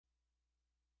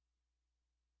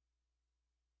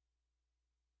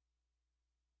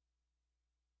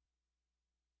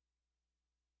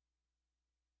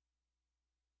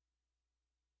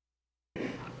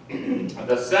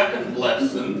The second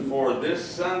lesson for this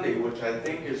Sunday, which I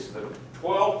think is the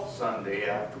 12th Sunday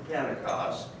after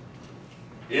Pentecost,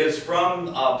 is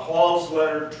from Paul's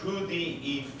letter to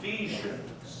the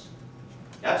Ephesians.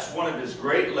 That's one of his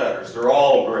great letters. They're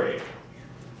all great.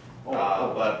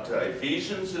 But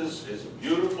Ephesians is a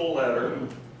beautiful letter,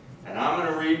 and I'm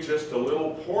going to read just a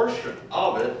little portion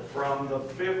of it from the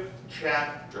 5th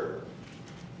chapter.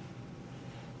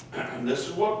 And this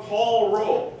is what Paul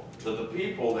wrote to the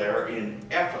people there in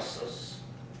Ephesus.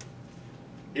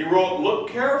 He wrote, "Look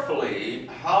carefully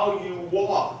how you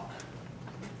walk,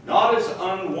 not as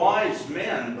unwise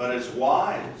men, but as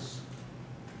wise,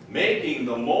 making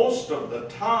the most of the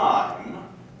time,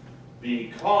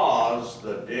 because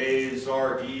the days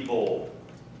are evil.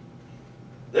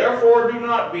 Therefore do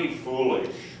not be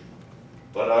foolish,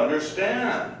 but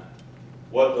understand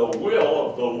what the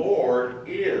will of the Lord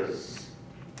is.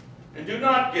 And do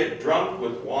not get drunk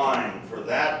with wine, for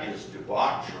that is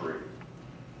debauchery,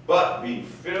 but be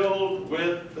filled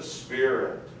with the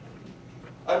Spirit,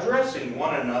 addressing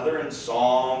one another in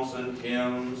psalms and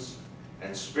hymns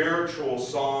and spiritual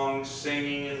songs,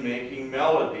 singing and making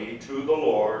melody to the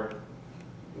Lord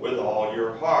with all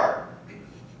your heart.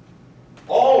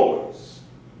 Always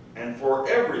and for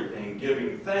everything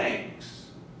giving thanks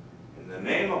in the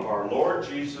name of our Lord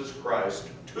Jesus Christ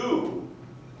to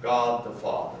God the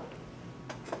Father."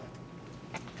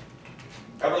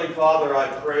 Heavenly Father, I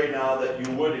pray now that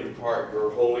you would impart your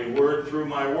holy word through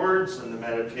my words and the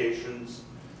meditations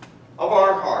of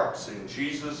our hearts. In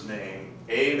Jesus' name,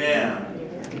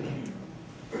 amen.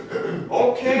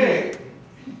 Okay.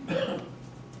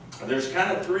 There's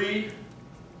kind of three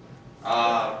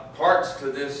parts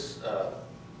to this,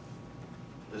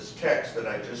 this text that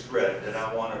I just read that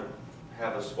I want to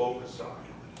have us focus on.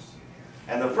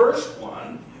 And the first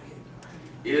one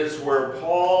is where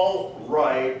Paul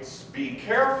writes, "Be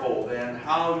careful then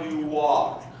how you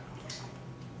walk."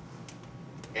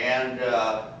 And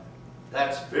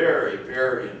that's very,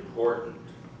 very important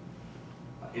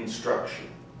instruction.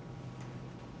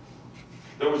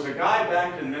 There was a guy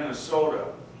back in Minnesota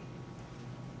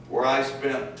where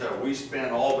we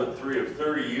spent all but 3 of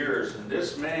 30 years, and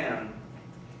this man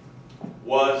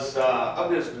was a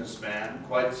businessman,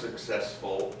 quite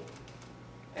successful.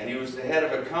 And he was the head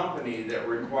of a company that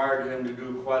required him to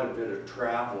do quite a bit of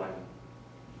traveling.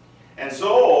 And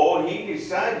so he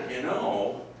decided, you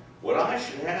know, what I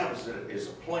should have is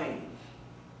a plane.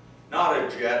 Not a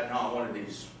jet, not one of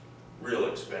these real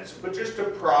expensive, but just a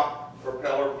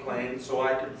propeller plane so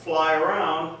I could fly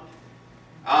around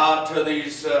to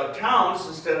these towns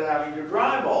instead of having to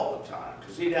drive all the time.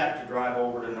 Because he'd have to drive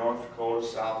over to North Dakota,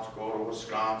 South Dakota,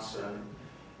 Wisconsin,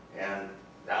 and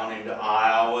down into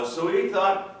Iowa. So he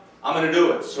thought, I'm going to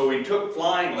do it. So he took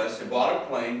flying lessons, bought a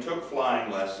plane, took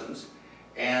flying lessons,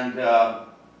 and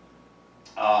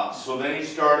so then he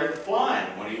started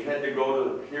flying. When he had to go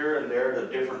to here and there to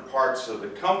different parts of the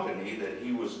company that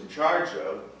he was in charge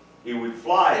of, he would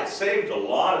fly. It saved a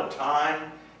lot of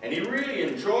time, and he really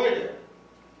enjoyed it.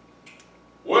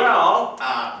 Well,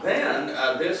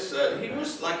 he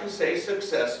was, like I say,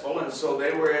 successful, and so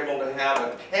they were able to have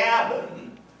a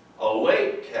cabin, a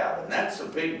lake cabin. That's a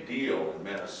big deal in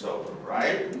Minnesota,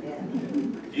 right?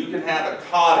 If you can have a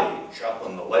cottage up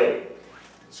on the lake,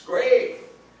 it's great.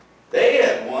 They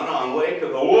had one on Lake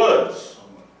of the Woods.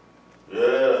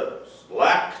 Yes,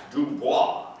 Lac du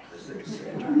Bois, as they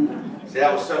say. See,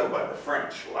 that was settled by the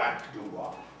French, Lac du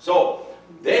Bois. So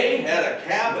they had a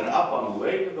cabin up on the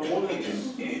Lake of the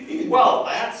Woods. Well,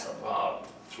 that's about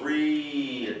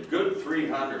a good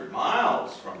 300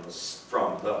 miles from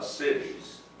the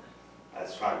cities.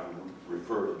 That's how we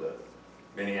refer to the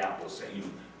Minneapolis, saying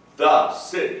the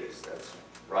cities. That's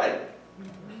right.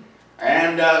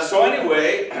 And so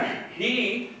anyway,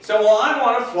 he said, well, I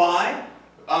want to fly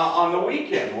on the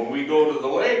weekend. When we go to the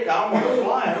lake, I want to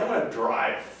fly. I don't want to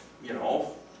drive,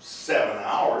 7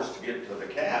 hours to get to the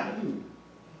cabin.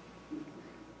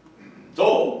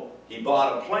 So he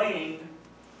bought a plane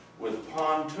with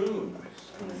pontoons.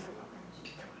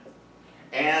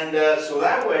 And so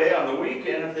that way, on the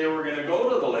weekend, if they were going to go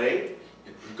to the lake,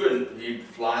 he'd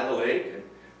fly the lake,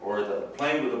 or the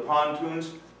plane with the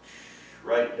pontoons,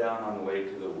 right down on the Lake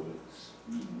of the Woods.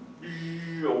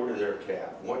 Over to their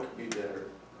cabin. What could be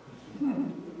better?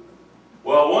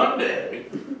 Well, one day,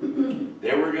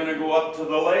 they were going to go up to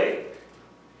the lake.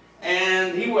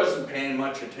 And he wasn't paying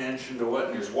much attention to what,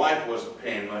 and his wife wasn't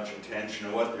paying much attention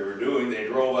to what they were doing. They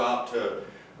drove out to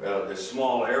this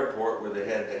small airport where they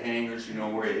had the hangars,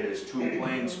 where he had his 2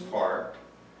 planes parked.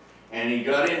 And he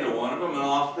got into one of them, and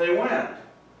off they went.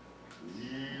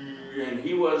 and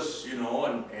he was, you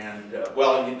know,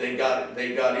 well, they got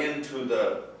into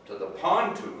the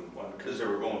pontoon one because they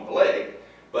were going to the lake,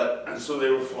 and so they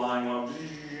were flying on,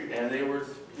 and he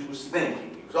was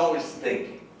thinking. He was always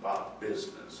thinking about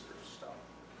business or stuff.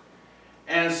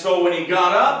 And so when he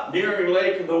got up nearing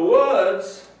Lake of the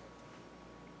Woods,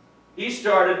 he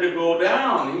started to go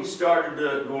down. He started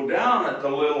to go down at the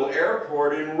little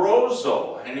airport in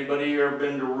Roseau. Anybody ever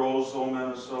been to Roseau,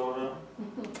 Minnesota?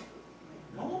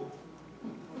 No?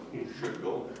 You should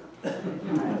go there.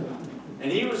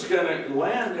 And he was going to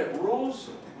land at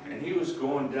Roseau. And he was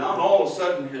going down. All of a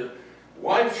sudden, his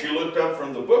wife, she looked up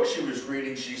from the book she was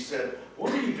reading. She said,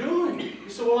 "What are you doing?" He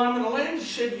said, "Well, I'm going to land."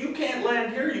 She said, "You can't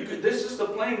land here. This is the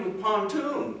plane with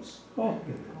pontoons." Oh.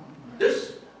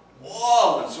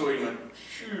 Whoa! And so he went,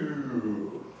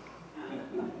 shoo.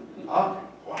 Wow.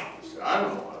 He said, "I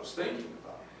don't know what I was thinking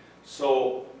about."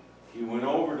 So he went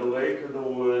over to Lake of the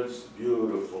Woods,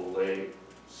 beautiful lake,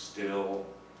 still,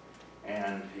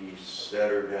 and he set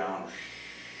her down.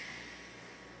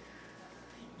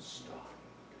 Stop.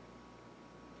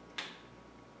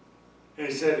 And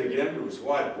he said again to his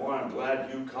wife, "Boy, I'm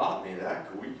glad you caught me. That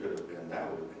would have been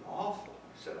awful."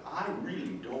 He said, "I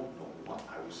really don't know what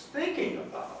I was thinking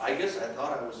about. I guess I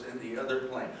thought I was in the other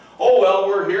plane." "Oh, well,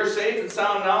 we're here safe and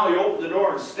sound now." He opened the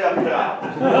door and stepped out.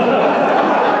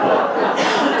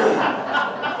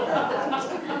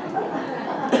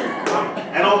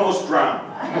 And almost drowned.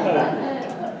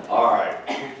 All right.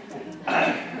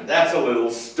 That's a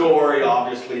little story,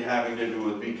 obviously having to do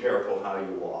with be careful how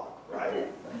you walk, right?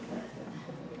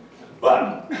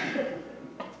 But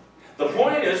the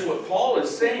point is, what Paul is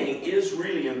saying is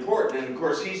really important, and of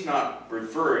course he's not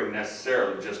referring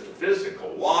necessarily just to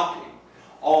physical walking.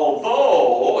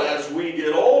 Although, as we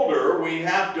get older, we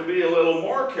have to be a little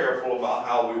more careful about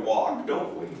how we walk,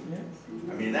 don't we?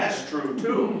 I mean, that's true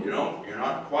too. You know, you're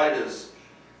not quite as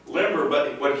limber,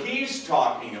 but what he's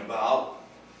talking about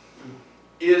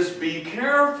is be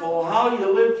careful how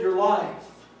you live your life.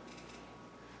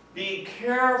 Be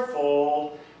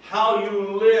careful how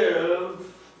you live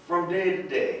from day to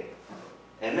day.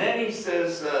 And then he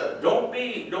says, don't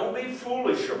be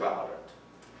foolish about it.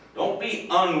 Don't be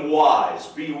unwise.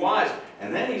 Be wise.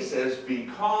 And then he says,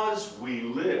 because we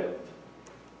live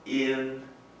in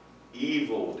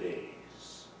evil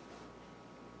days.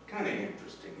 Kind of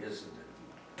interesting, isn't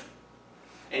it?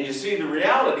 And you see, the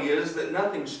reality is that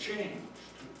nothing's changed.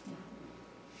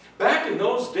 Back in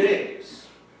those days,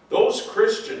 those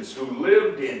Christians who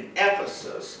lived in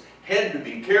Ephesus had to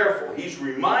be careful. He's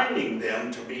reminding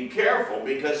them to be careful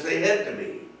because they had to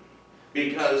be.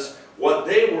 Because what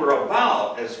they were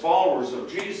about as followers of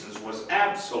Jesus was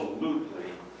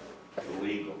absolutely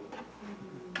illegal.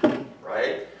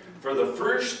 Right? For the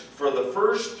first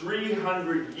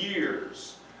 300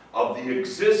 years of the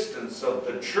existence of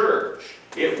the church,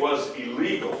 it was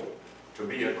illegal to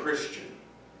be a Christian.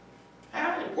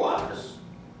 And it was.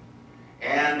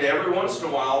 And every once in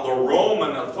a while, the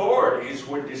Roman authorities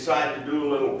would decide to do a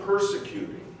little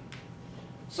persecuting.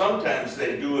 Sometimes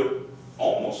they do it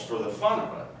almost for the fun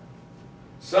of it.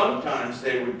 Sometimes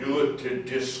they would do it to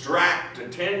distract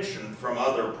attention from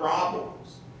other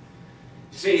problems.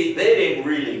 See, they didn't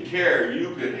really care.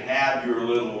 You could have your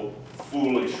little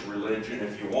foolish religion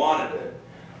if you wanted it.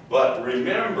 But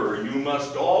remember, you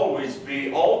must always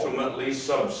be ultimately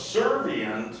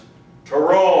subservient to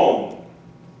Rome.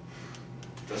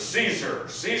 To Caesar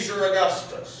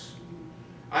Augustus.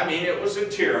 I mean, it was a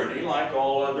tyranny like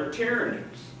all other tyrannies.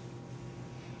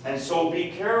 And so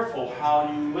be careful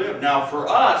how you live. Now for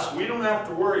us, we don't have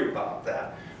to worry about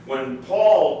that. When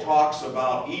Paul talks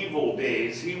about evil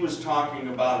days, he was talking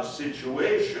about a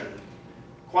situation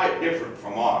quite different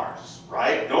from ours,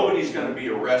 right? Nobody's going to be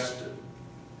arrested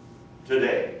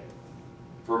today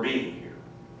for being here.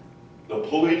 The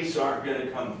police aren't going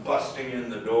to come busting in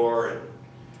the door and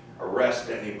arrest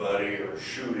anybody or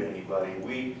shoot anybody.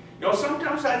 You know,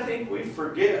 sometimes I think we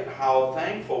forget how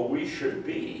thankful we should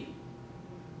be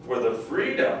for the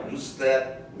freedoms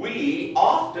that we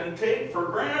often take for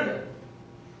granted.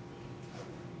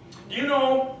 Do you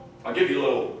know, I'll give you a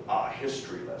little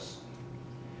history lesson.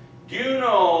 Do you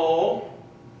know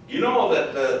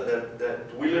that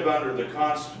we live under the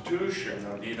Constitution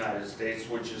of the United States,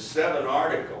 which is 7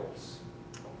 articles.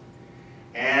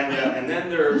 And then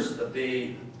there's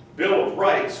the Bill of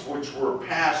Rights, which were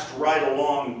passed right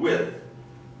along with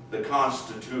the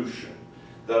Constitution.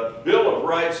 The Bill of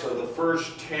Rights are the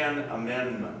first 10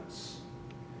 amendments.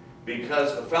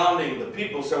 Because the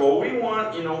people said, well, we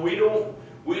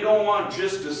don't want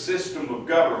just a system of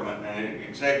government, an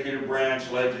executive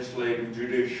branch, legislative,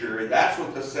 judiciary. That's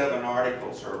what the 7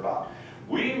 articles are about.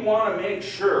 We want to make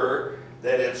sure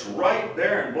that it's right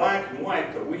there in black and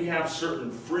white that we have certain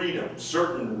freedoms,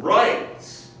 certain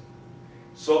rights.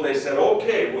 So they said,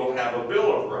 okay, we'll have a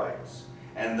Bill of Rights.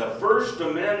 And the First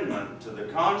Amendment to the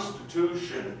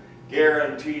Constitution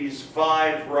guarantees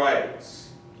 5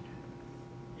 rights.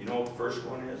 You know what the first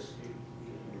one is?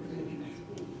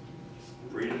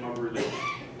 Freedom of religion.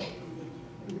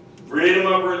 Freedom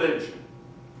of religion.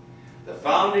 The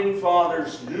Founding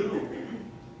Fathers knew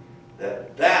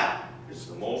that that is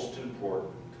the most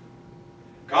important.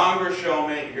 Congress shall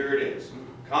make, here it is,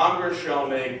 Congress shall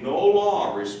make no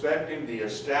law respecting the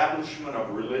establishment of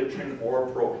religion or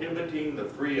prohibiting the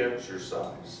free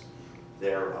exercise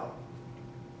thereof.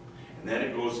 And then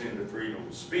it goes into freedom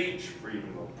of speech,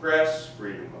 freedom of press,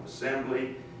 freedom of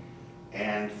assembly,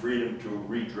 and freedom to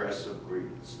redress of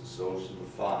grievances. Those are the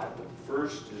 5. But the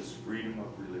first is freedom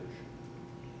of religion.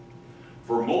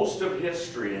 For most of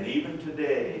history, and even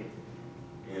today,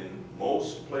 in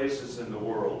most places in the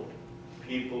world,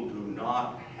 people do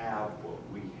not have what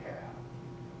we have.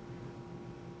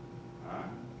 Huh?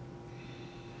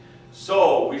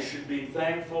 So we should be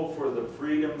thankful for the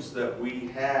freedoms that we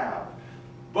have.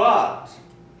 But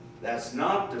that's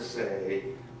not to say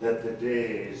that the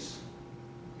days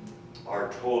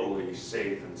are totally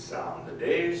safe and sound. The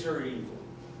days are evil.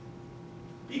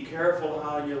 Be careful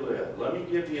how you live. Let me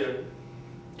give you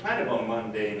kind of a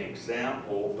mundane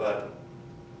example, but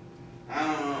I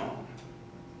don't know.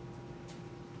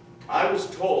 I was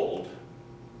told,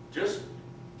 just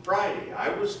Friday, I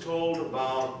was told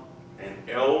about an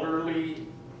elderly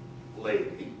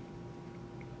lady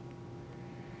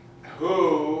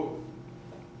who,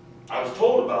 I was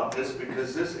told about this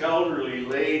because this elderly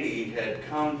lady had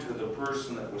come to the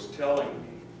person that was telling me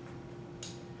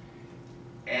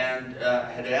and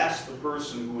had asked the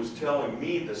person who was telling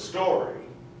me the story.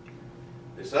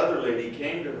 This other lady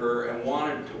came to her and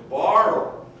wanted to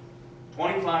borrow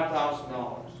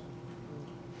 $25,000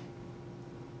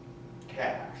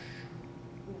 cash.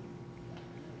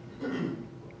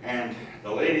 And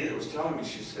the lady that was telling me,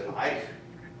 she said, I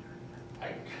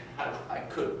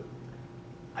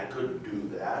couldn't do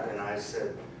that. And I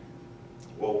said,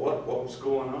 well, what was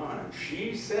going on? And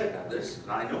she said, now this,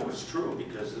 and I know it's true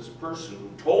because this person who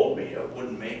told me it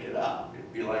wouldn't make it up.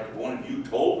 It'd be like if one of you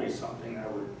told me something,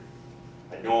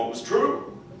 I'd know it was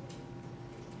true.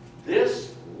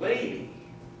 This lady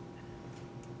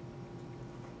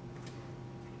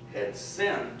had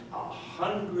sent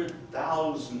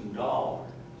 $100,000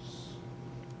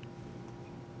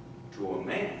 to a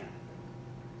man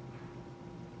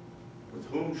with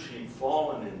whom she'd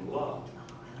fallen in love,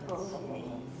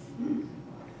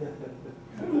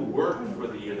 who worked for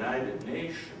the United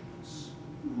Nations,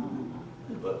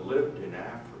 but lived in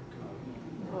Africa.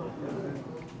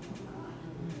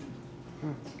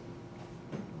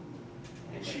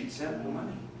 And she'd sent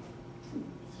money.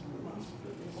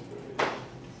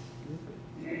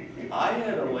 I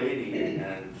had a lady,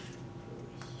 and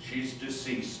she's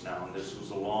deceased now, and this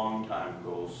was a long time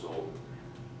ago, so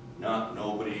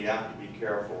nobody, you have to be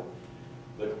careful.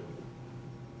 But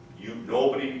you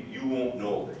won't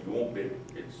know that. You won't be,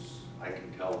 I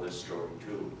can tell this story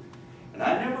too. And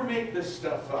I never make this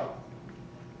stuff up.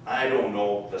 I don't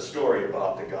know the story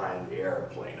about the guy in the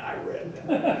airplane. I read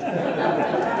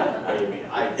that. I mean,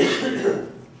 I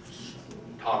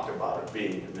talked about it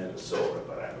being in Minnesota,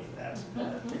 but I mean, that's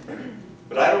about it.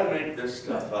 But I don't make this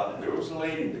stuff up. There was a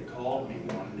lady that called me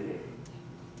one day.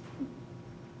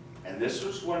 And this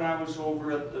was when I was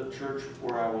over at the church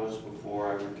where I was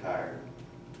before I retired.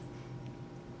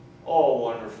 Oh,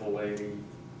 wonderful lady.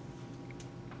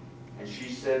 And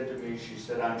she said to me, she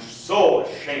said, I'm so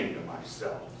ashamed of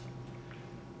myself.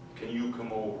 Can you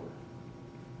come over?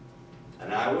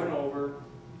 And I went over,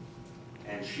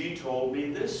 and she told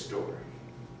me this story.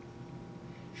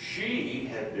 She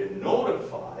had been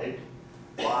notified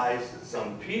by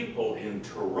some people in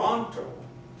Toronto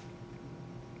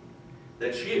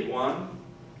that she had won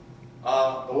the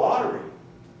lottery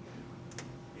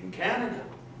in Canada.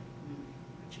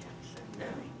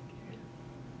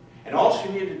 And all she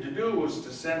needed to do was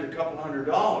to send a couple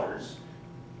 $100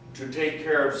 to take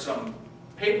care of some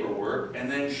paperwork, and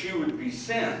then she would be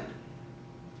sent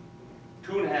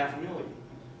 $2.5 million.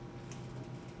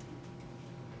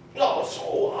 Well,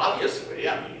 so obviously,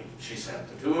 I mean, she sent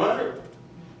the 200.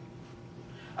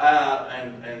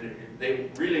 And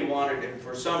they really wanted it,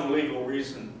 for some legal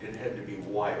reason, it had to be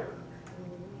wired.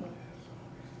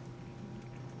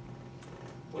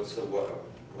 What is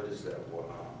that?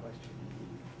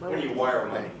 When you wire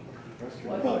money?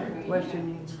 Western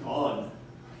Union. It's called.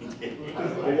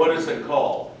 Well, what is it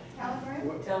called?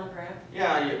 Telegraph?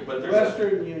 Yeah, but there's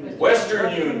Western Union.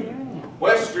 Western Union.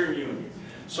 Western Union.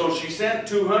 So she sent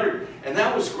 200, and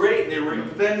that was great.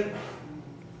 Then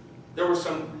there were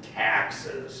some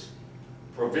taxes,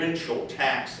 provincial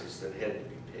taxes that had to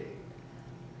be paid.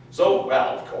 So,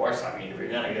 well, of course, I mean, if you're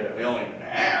going to get $1.5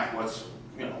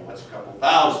 million, what's a couple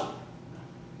thousand?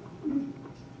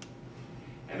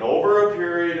 And over a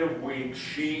period of weeks,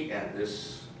 she, and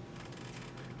this,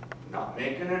 not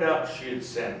making it up, she had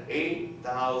sent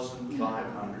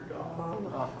 $8,500.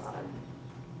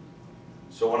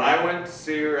 So when I went to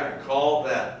see her, I called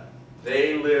that.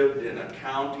 They lived in a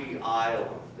county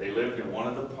island. They lived in one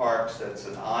of the parks that's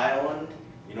an island.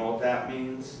 You know what that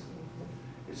means?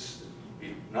 It's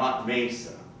not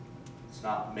Mesa. It's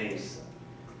not Mesa.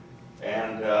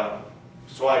 And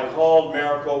so I called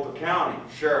Maricopa County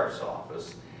Sheriff's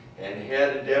Office and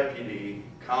had a deputy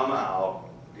come out.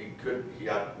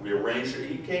 We arranged it.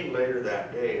 He came later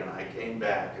that day, and I came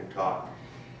back and talked.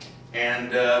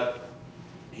 And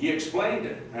he explained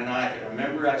it. And I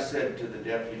remember I said to the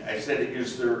deputy, I said,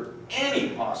 is there any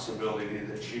possibility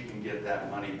that she can get that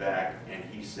money back? And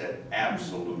he said,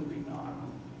 absolutely not.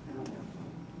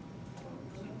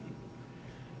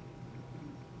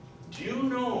 Do you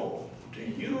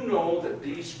know that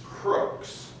these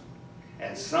crooks,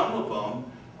 and some of them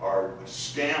are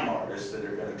scam artists that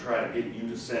are going to try to get you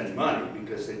to send money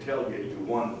because they tell you you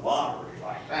won the lottery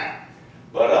like that.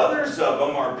 But others of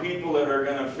them are people that are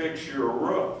going to fix your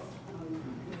roof,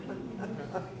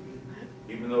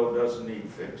 even though it doesn't need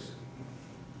fixing.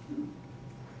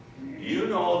 Do you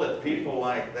know that people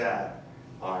like that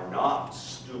are not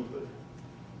stupid?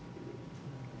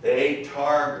 They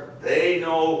target, they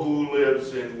know who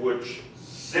lives in which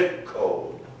zip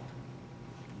code.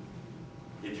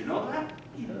 Did you know that?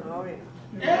 Oh, yeah.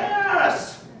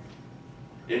 Yes!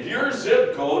 If your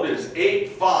zip code is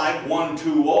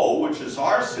 85120, which is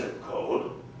our zip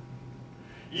code,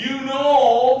 you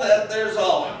know that there's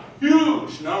a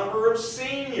huge number of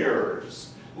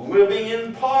seniors living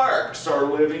in parks or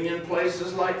living in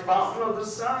places like Fountain of the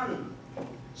Sun.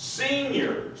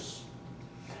 Seniors.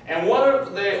 And what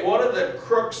do the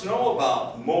crooks know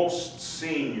about most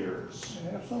seniors?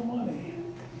 They have some money.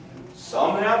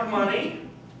 Some have money.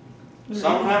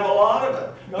 Some have a lot of it.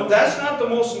 But that's not the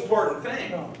most important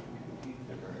thing. No.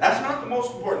 That's not the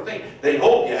most important thing. They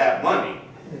hope you have money.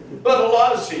 But a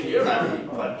lot of seniors,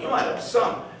 but you might have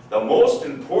some. The most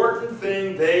important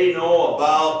thing they know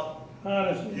about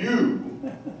Honestly.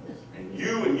 you, and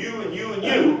you, and you, and you, and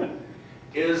you,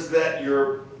 is that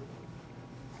you're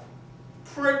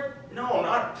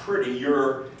not pretty,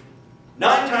 you're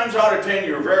 9 times out of 10,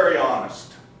 you're very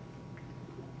honest.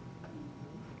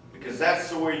 Because that's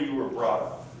the way you were brought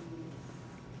up.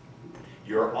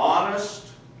 You're honest,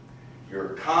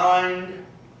 you're kind,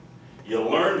 you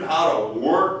learned how to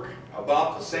work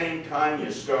about the same time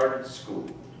you started school.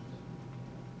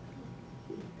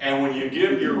 And when you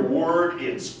give your word,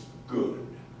 it's good.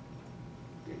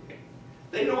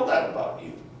 They know that about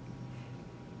you.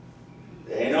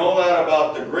 They know that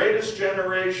about the greatest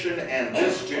generation and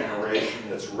this generation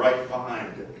that's right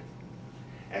behind it.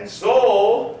 And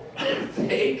so, if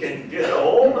they can get a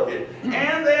hold of it,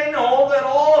 and they know that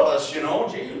all of us, gee,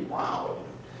 wow,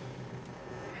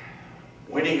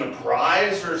 winning a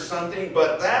prize or something,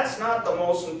 but that's not the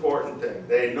most important thing.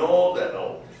 They know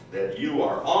that you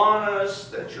are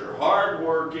honest, that you're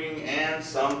hardworking, and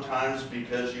sometimes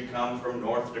because you come from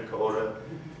North Dakota,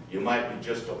 you might be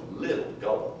just a little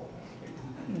gullible.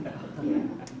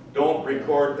 Don't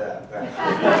record that.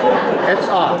 It's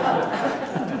off.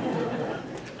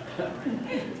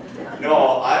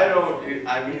 No, I don't.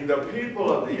 I mean, the people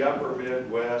of the upper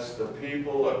Midwest, the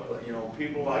people of,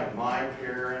 people like my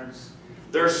parents,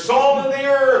 they're salt of the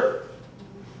earth.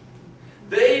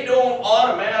 They don't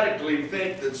automatically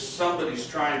think that somebody's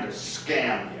trying to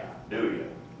scam you, do you?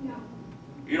 No.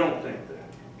 You don't think that?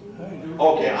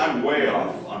 Okay, I'm way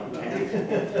off on a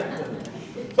tangent.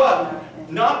 But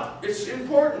it's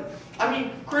important. I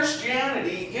mean,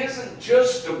 Christianity isn't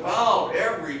just about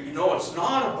it's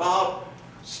not about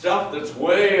stuff that's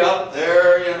way up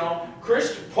there,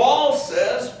 Paul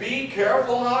says, be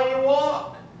careful how you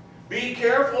walk. Be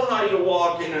careful how you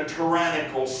walk in a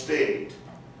tyrannical state.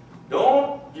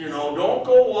 Don't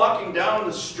go walking down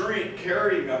the street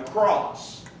carrying a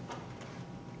cross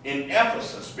in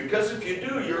Ephesus, because if you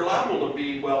do, you're liable to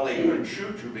be, well, they couldn't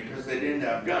shoot you because they didn't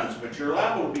have guns, but you're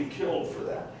liable to be killed for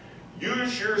that.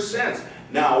 Use your sense.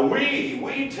 Now,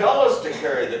 we tell us to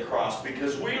carry the cross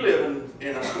because we live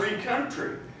in a free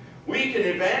country. We can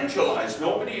evangelize.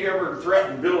 Nobody ever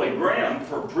threatened Billy Graham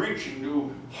for preaching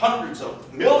to hundreds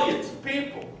of millions of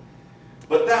people.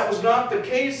 But that was not the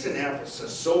case in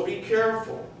Ephesus, so be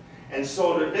careful. And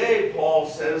so today Paul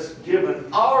says, given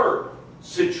our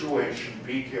situation,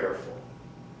 be careful.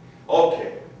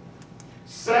 Okay.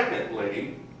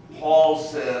 Secondly, Paul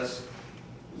says,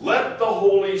 let the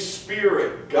Holy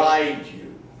Spirit guide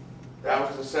you. That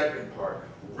was the second part.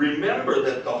 Remember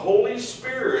that the Holy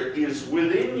Spirit is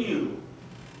within you.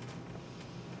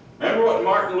 Remember what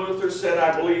Martin Luther said,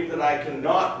 I believe that I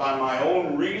cannot by my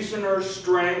own reason or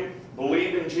strength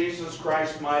believe in Jesus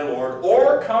Christ my Lord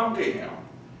or come to Him.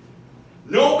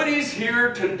 Nobody's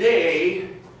here today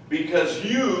because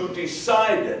you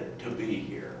decided to be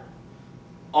here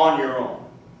on your own.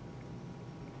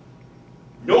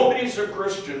 Nobody's a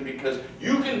Christian because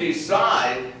you can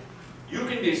decide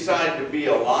to be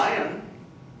a lion.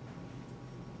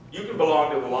 You can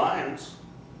belong to the lions.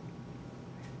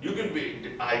 You can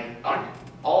be,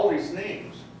 all these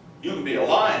names. You can be a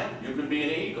lion. You can be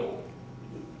an eagle.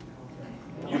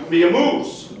 You can be a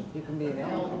moose. You can be an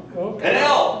elk. An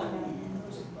elk.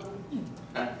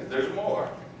 There's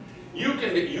more. You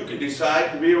can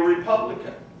decide to be a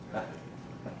Republican.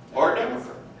 Or a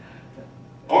Democrat.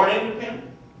 Or an independent.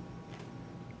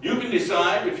 You can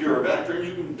decide, if you're a veteran,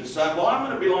 you can decide, well, I'm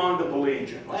going to belong to the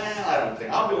Legion. Well, I don't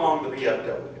think. I'll belong to the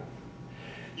VFW.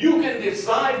 You can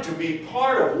decide to be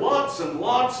part of lots and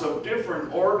lots of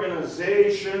different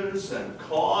organizations and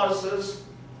causes,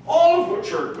 all of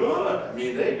which are good. I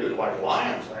mean, they do, like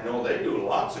Lions, I know they do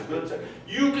lots of good things.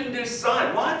 You can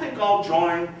decide, well, I think I'll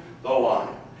join the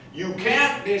Lion. You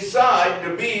can't decide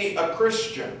to be a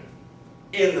Christian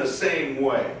in the same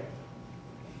way.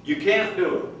 You can't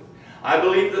do it. I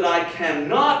believe that I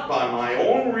cannot, by my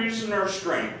own reason or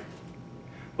strength,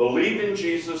 believe in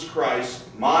Jesus Christ,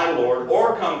 my Lord,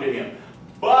 or come to Him.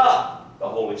 But the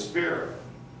Holy Spirit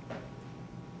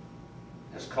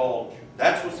has called you.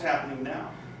 That's what's happening now.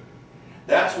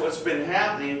 That's what's been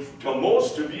happening to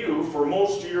most of you for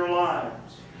most of your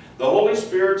lives. The Holy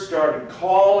Spirit started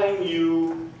calling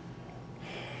you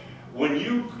when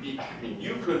you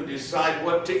couldn't decide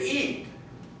what to eat.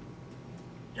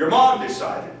 Your mom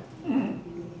decided.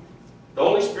 The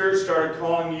Holy Spirit started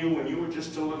calling you when you were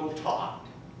just a little tot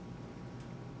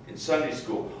in Sunday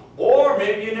school. Or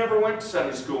maybe you never went to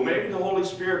Sunday school. Maybe the Holy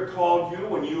Spirit called you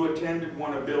when you attended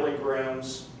one of Billy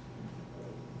Graham's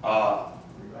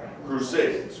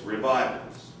crusades,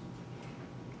 revivals.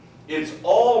 It's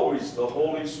always the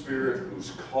Holy Spirit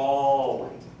who's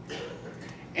calling.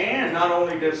 And not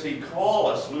only does He call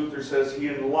us, Luther says He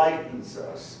enlightens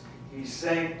us, He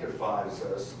sanctifies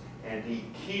us, and He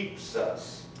keeps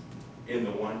us in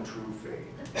the one true faith.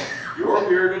 You're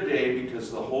here today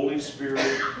because the Holy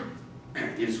Spirit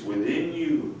is within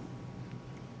you.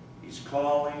 He's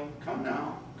calling. Come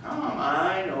now. Come.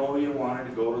 I know you wanted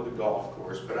to go to the golf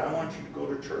course, but I want you to go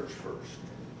to church first.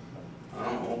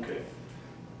 Oh, okay.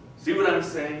 See what I'm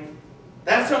saying?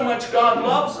 That's how much God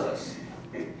loves us.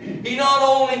 He not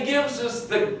only gives us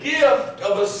the gift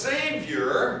of a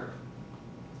Savior,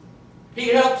 He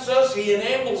helps us, He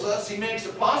enables us, He makes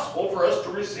it possible for us to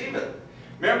receive it.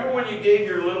 Remember when you gave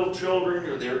your little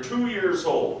children, they're 2 years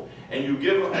old, and you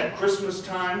give them at Christmas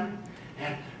time,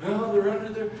 and oh, they're under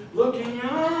there looking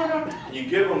out, and you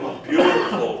give them a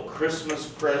beautiful Christmas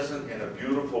present in a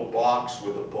beautiful box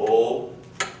with a bow.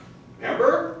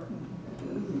 Remember?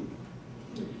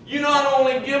 You not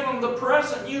only give them the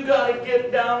present, you got to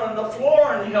get down on the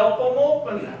floor and help them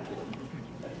open it.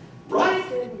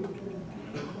 Right?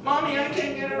 Mommy, I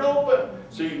can't get it open.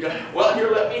 So you got, well,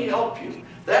 here, let me help you.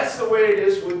 That's the way it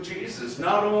is with Jesus.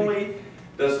 Not only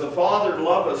does the Father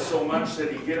love us so much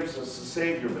that He gives us the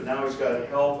Savior, but now He's got to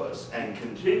help us and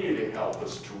continue to help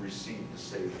us to receive the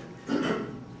Savior.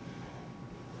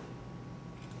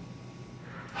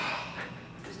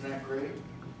 Isn't that great?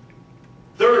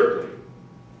 Thirdly,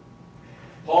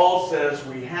 Paul says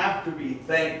we have to be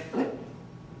thankful.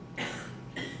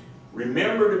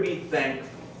 Remember to be thankful.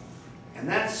 And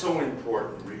that's so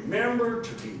important. Remember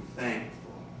to be thankful.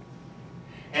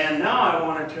 And now I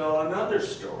want to tell another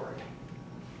story.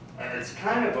 And it's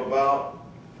kind of about,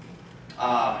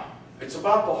 it's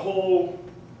about the whole,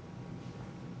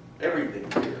 everything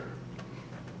here.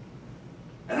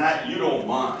 And you don't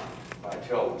mind if I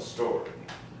tell the story.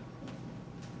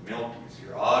 Milky's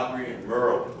here, Audrey and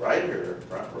Merle, right here in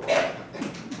front row.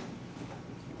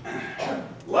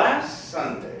 Last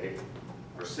Sunday,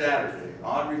 or Saturday,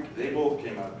 Audrey, they both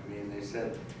came up to me and they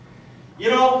said, you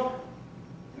know,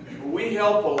 we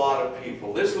help a lot of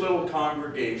people. This little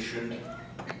congregation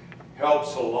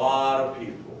helps a lot of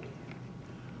people.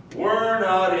 We're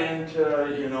not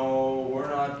into, you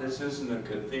know, this isn't a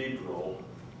cathedral.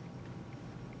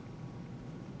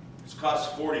 It's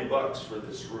cost $40 for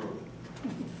this room.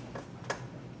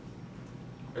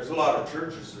 There's a lot of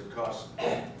churches that cost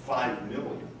 $5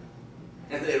 million,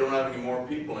 and they don't have any more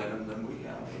people in them than we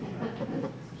have.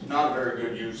 It's not a very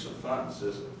good use of funds,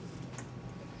 is it?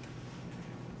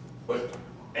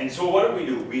 And so what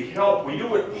do? We help, we do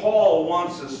what Paul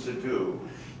wants us to do.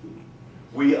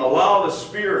 We allow the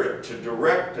Spirit to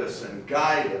direct us and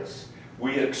guide us.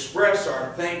 We express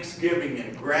our thanksgiving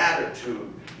and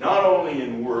gratitude, not only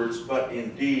in words, but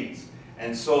in deeds.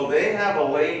 And so they have a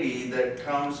lady that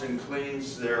comes and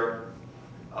cleans their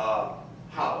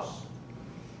house.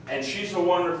 And she's a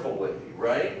wonderful lady,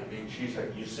 right? I mean,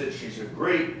 you said she's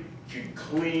she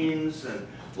cleans, and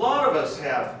a lot of us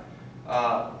have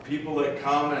people that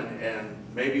come and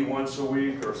maybe once a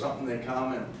week or something they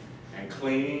come and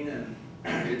clean, and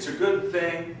it's a good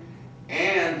thing.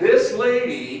 And this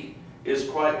lady is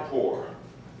quite poor.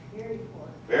 Very poor.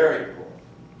 Very poor.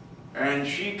 And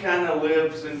she kind of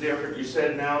lives in different, you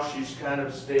said now she's kind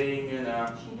of staying in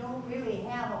a... She don't really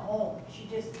have a home. She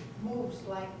just moves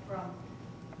like from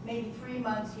maybe 3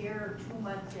 months here or 2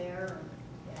 months there. And,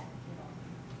 yeah,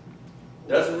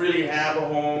 you know. Doesn't really have a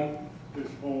home. This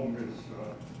home is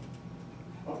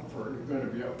going to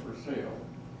be up for sale.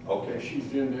 Okay.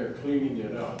 She's in there cleaning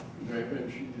it up,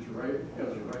 and she has a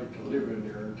right to live in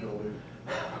there until they...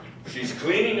 She's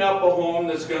cleaning up a home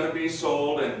that's going to be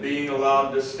sold and being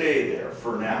allowed to stay there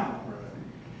for now. Right.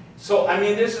 So, I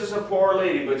mean, this is a poor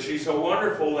lady, but she's a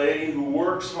wonderful lady who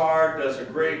works hard, does a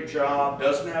great job,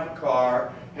 doesn't have a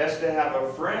car, has to have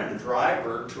a friend drive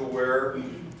her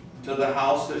to the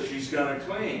house that she's going to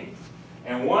clean.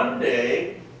 And one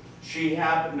day, she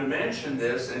happened to mention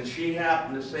this, and she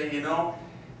happened to say, you know,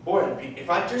 boy, if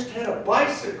I just had a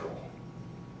bicycle.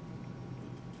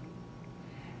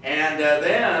 And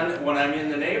then, when I'm in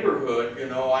the neighborhood, you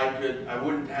know, I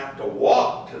wouldn't have to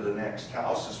walk to the next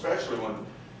house, especially when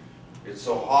it's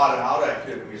so hot out.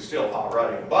 It's still hot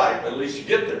riding a bike, but at least you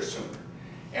get there sooner.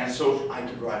 And so I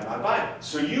could ride my bike.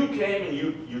 So you came and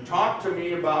you talked to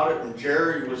me about it, and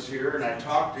Jerry was here, and I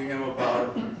talked to him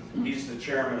about it. He's the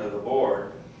chairman of the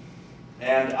board.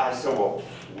 And I said, well,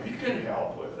 we can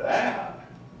help with that.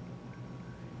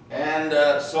 And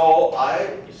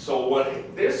so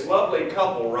what this lovely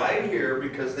couple right here,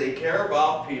 because they care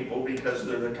about people, because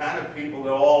they're the kind of people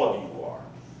that all of you are.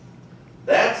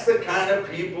 That's the kind of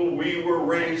people we were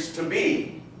raised to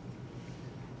be.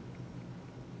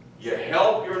 You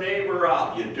help your neighbor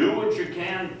out. You do what you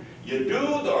can. You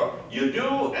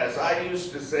do, as I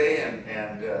used to say,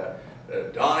 and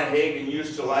Donna Hagen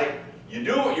used to like, you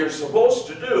do what you're supposed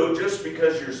to do just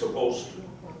because you're supposed to.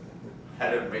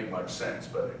 That didn't make much sense,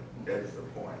 but that's the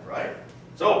point, right?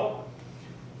 So,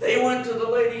 they went to the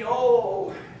lady,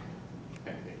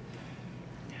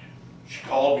 she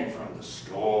called me from the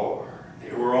store.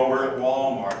 They were over at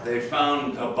Walmart. They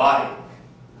found a bike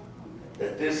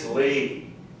that this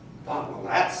lady thought, well,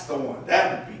 that's the one.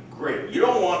 That would be great. You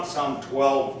don't want some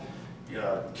 12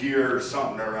 gear or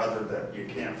something or other that you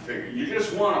can't figure. You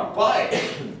just want a bike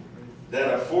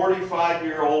that a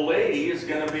 45-year-old lady is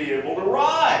going to be able to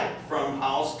ride from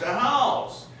house to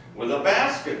house with a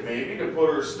basket maybe to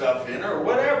put her stuff in or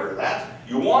whatever.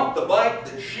 You want the bike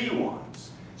that she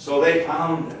wants. So they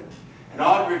found it. And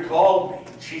Audrey called me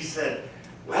and she said,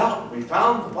 well, we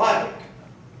found the bike.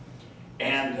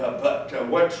 And but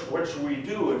what should we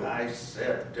do? And I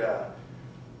said,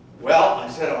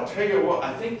 I'll tell you what,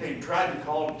 I think they tried to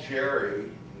call Jerry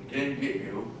and didn't get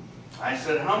you. I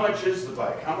said, how much is the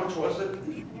bike? How much was it?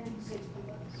 $160.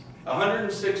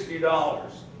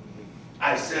 $160.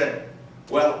 I said,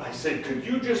 could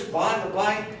you just buy the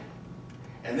bike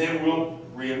and then we'll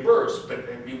reimburse? But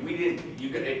I mean, we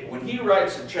didn't. When he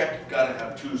writes a check, you've got to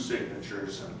have 2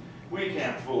 signatures, and we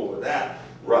can't fool with that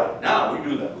right now. We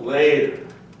do that later.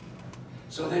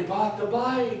 So they bought the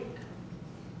bike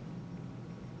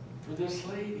for this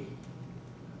lady.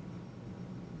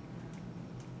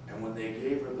 And when they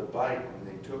gave her the bike, when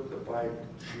they took the bike,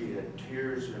 she had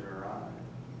tears in her eyes.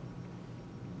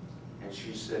 And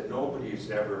she said,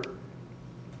 nobody's ever,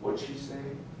 what'd she say?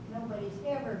 Nobody's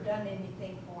ever done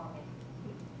anything for me.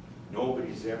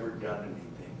 Nobody's ever done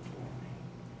anything for me.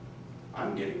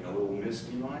 I'm getting a little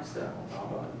misty myself. How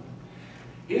about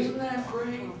you? Isn't that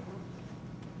great?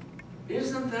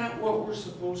 Isn't that what we're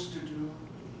supposed to do?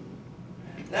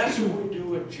 That's what we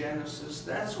do at Genesis.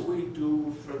 That's what we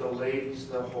do for the ladies,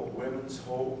 the Women's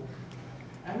Hope.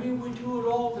 I mean, we do it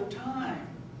all the time.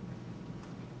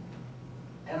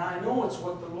 And I know it's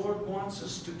what the Lord wants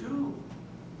us to do.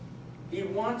 He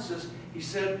wants us, he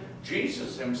said,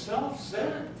 Jesus himself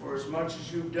said, for as much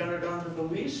as you've done it unto the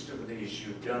least of these,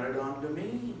 you've done it unto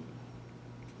me.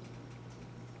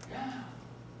 Yeah.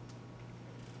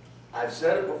 I've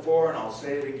said it before and I'll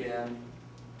say it again,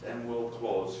 then we'll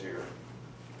close here.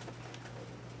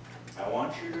 I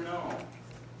want you to know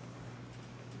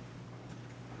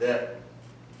that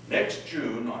next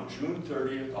June, on June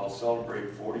 30th, I'll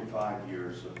celebrate 45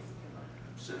 years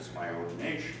since my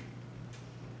ordination.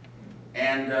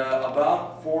 And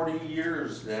about 40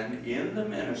 years then in the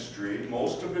ministry,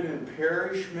 most of it in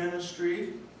parish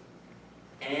ministry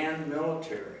and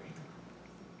military.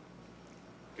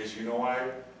 Because you know, I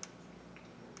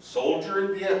soldier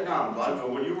in Vietnam. I go,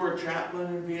 well, you were a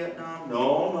chaplain in Vietnam?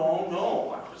 No, no,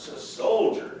 no. I was a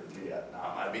soldier in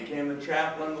Vietnam. I became a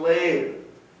chaplain later.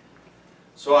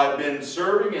 So I've been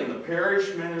serving in the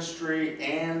parish ministry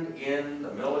and in the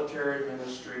military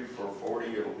ministry for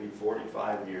it'll be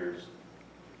 45 years.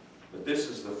 But this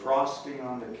is the frosting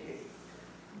on the cake.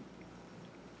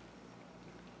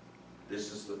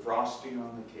 This is the frosting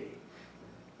on the cake.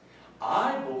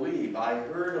 I believe I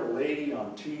heard a lady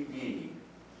on TV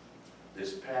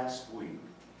this past week,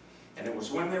 and it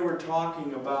was when they were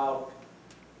talking about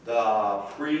the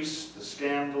priests, the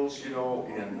scandals, you know,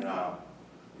 in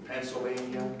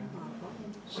Pennsylvania.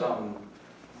 Some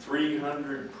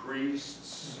 300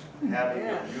 priests having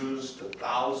abused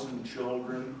 1,000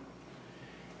 children.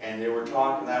 And they were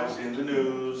talking, that was in the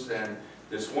news, and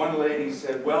this one lady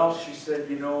said, well, she said,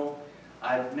 you know,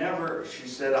 she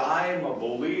said, I'm a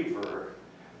believer,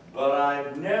 but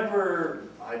I've never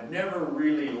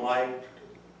really liked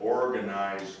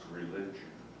organized religion.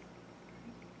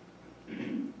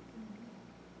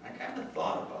 I kind of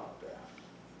thought about that.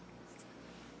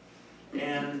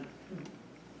 And,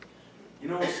 you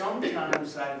know,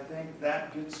 sometimes I think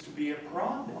that gets to be a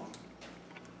problem.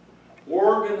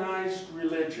 Organized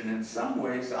religion, in some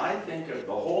ways, I think of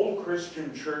the whole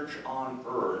Christian church on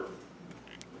earth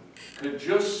could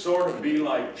just sort of be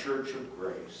like Church of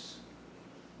Grace.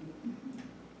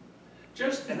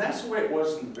 And that's the way it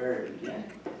was in the very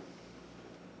beginning.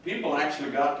 People actually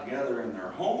got together in their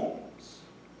homes.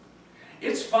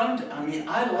 It's fun I mean,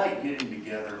 I like getting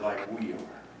together like we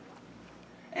are.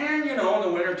 And, you know, in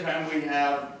the wintertime we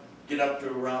get up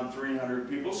to around 300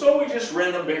 people, so we just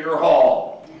rent a bigger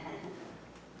hall.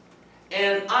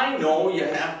 And I know you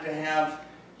have to have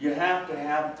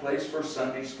a place for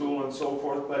Sunday school and so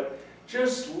forth, but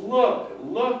just look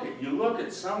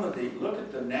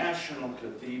at the National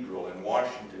Cathedral in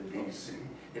Washington, D.C.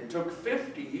 It took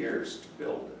 50 years to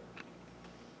build it.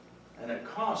 And it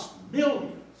cost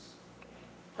millions,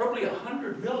 probably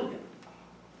 $100 million.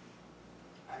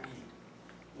 I mean,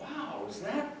 wow, is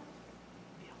that?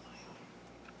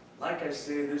 Like I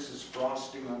say, this is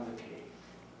frosting on the cake.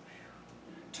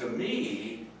 To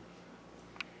me,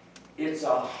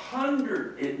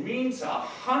 it means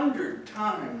 100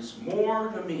 times more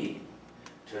to me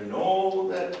to know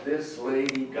that this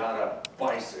lady got a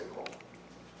bicycle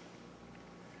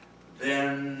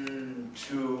than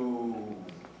to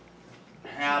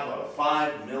have a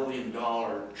 $5 million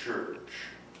church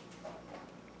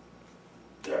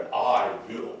that I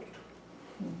built.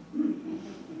 Of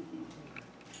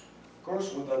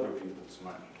course, with other people's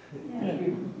money.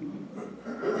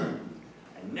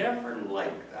 I never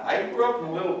liked that. I grew up in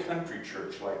a little country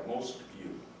church like most of you.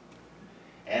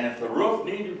 And if the roof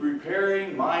needed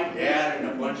repairing, my dad and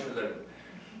a bunch of the,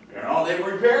 you know, they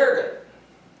repaired it.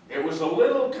 It was a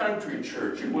little country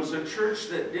church. It was a church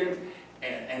that didn't,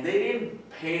 and they didn't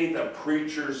pay the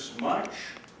preachers much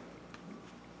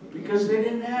because they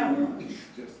didn't have much.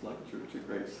 Just like Church of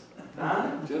Grace.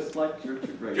 Huh? Just like Church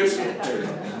of Grace. Just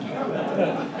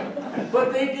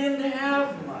but they didn't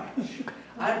have much.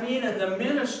 I mean, and the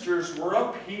ministers were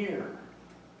up here.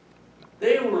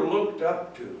 They were looked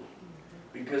up to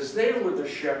because they were the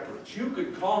shepherds. You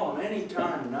could call them any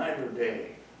time, night or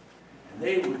day, and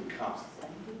they would come.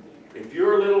 If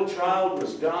your little child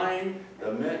was dying,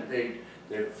 the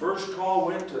first call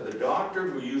went to the doctor,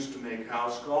 who used to make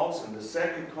house calls, and the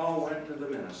second call went to the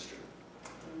minister.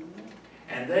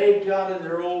 And they got in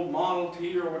their old Model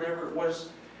T or whatever it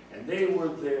was, and they were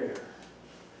there.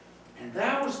 And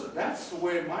that's the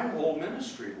way my whole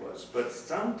ministry was. But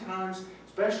sometimes,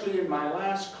 especially in my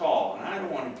last call, and I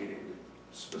don't want to get into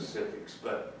specifics,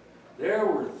 but there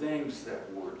were things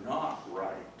that were not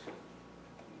right.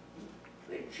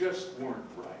 They just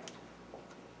weren't right.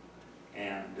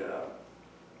 And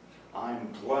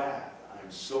I'm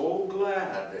so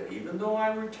glad that even though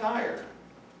I retired,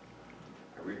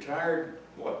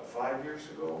 what, 5 years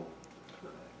ago?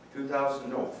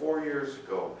 4 years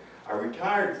ago. I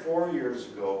retired 4 years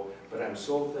ago, but I'm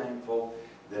so thankful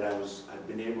that I've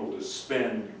been able to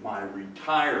spend my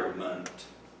retirement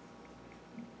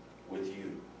with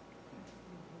you.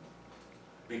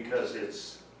 Because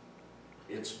it's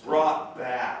brought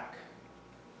back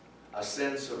a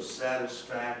sense of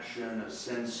satisfaction, a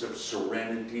sense of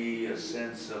serenity, a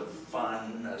sense of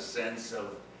fun, a sense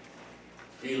of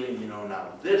feeling, you know, now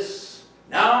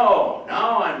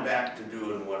I'm back to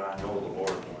doing what I know the Lord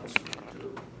wants me to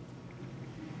do.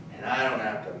 And I don't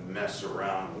have to mess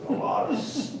around with a lot of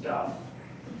stuff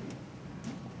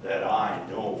that I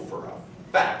know for a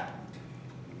fact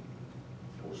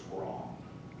was wrong.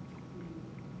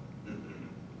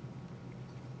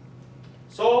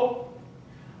 So,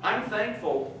 I'm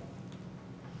thankful,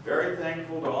 very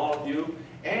thankful to all of you.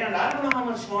 And I don't know how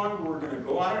much longer we're going to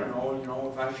go. I don't know, you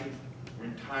know, if I should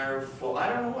retire full. I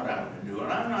don't know what I'm going to do,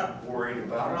 and I'm not worried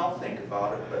about it. I'll think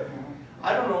about it, but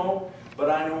I don't know. But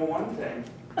I know one thing.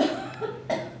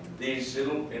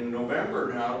 In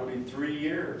November now, it'll be 3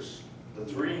 years. The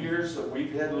 3 years that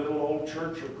we've had Little Old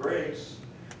Church of Grace,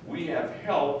 we have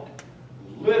helped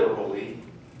literally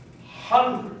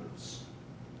hundreds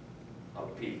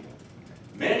of people.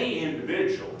 Many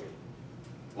individually,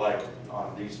 like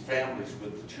these families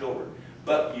with the children.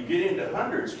 But you get into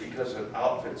hundreds because of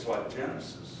outfits like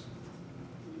Genesis.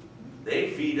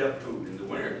 They feed up to, in the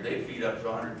winter, they feed up to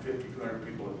 150, 200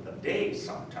 people a day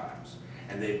sometimes.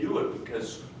 And they do it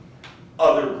because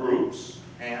other groups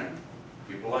and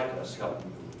people like us help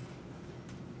them do it.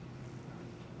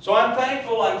 So I'm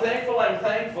thankful, I'm thankful, I'm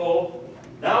thankful.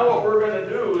 Now what we're going to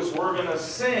do is we're going to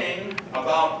sing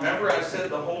about, remember I said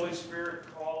the Holy Spirit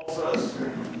calls us?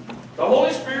 The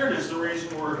Holy Spirit is the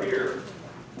reason we're here.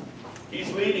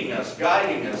 He's leading us,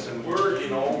 guiding us, and we're, you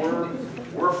know,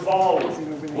 we're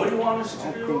following. What do you want us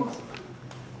to do?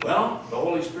 Well, the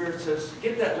Holy Spirit says,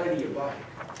 get that lady a bike.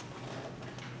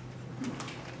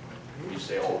 You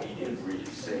say, oh, he didn't really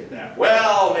say that.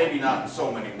 Well, maybe not in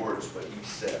so many words, but he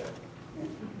said it.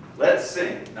 Let's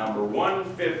sing number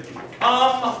 150.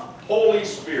 Come, Holy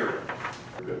Spirit.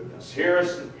 Goodness. Hear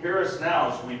us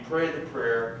now as we pray the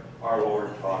prayer our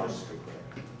Lord taught us to pray.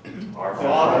 Our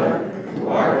Father, who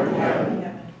art in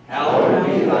heaven, hallowed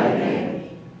be thy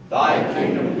name. Thy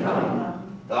kingdom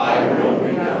come, thy will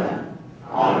be done,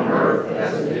 on earth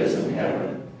as it is in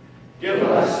heaven. Give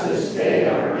us this day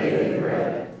our daily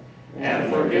bread,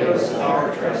 and forgive us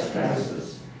our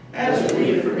trespasses, as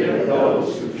we forgive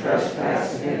those who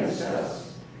trespass against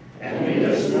us. And lead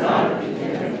us not into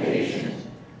temptation,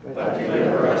 but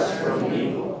deliver us from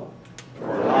evil.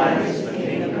 For thine is the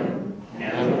kingdom,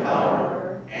 and the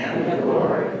power, and the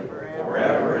glory,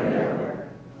 forever and ever.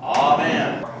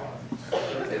 Amen.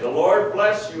 May the Lord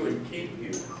bless you and keep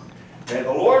you. May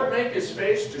the Lord make his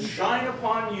face to shine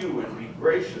upon you and be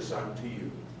gracious unto you.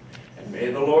 And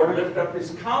may the Lord lift up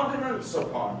his countenance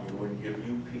upon you and give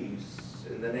you peace.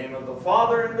 In the name of the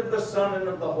Father, and of the Son, and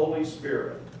of the Holy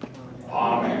Spirit.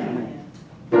 Amen.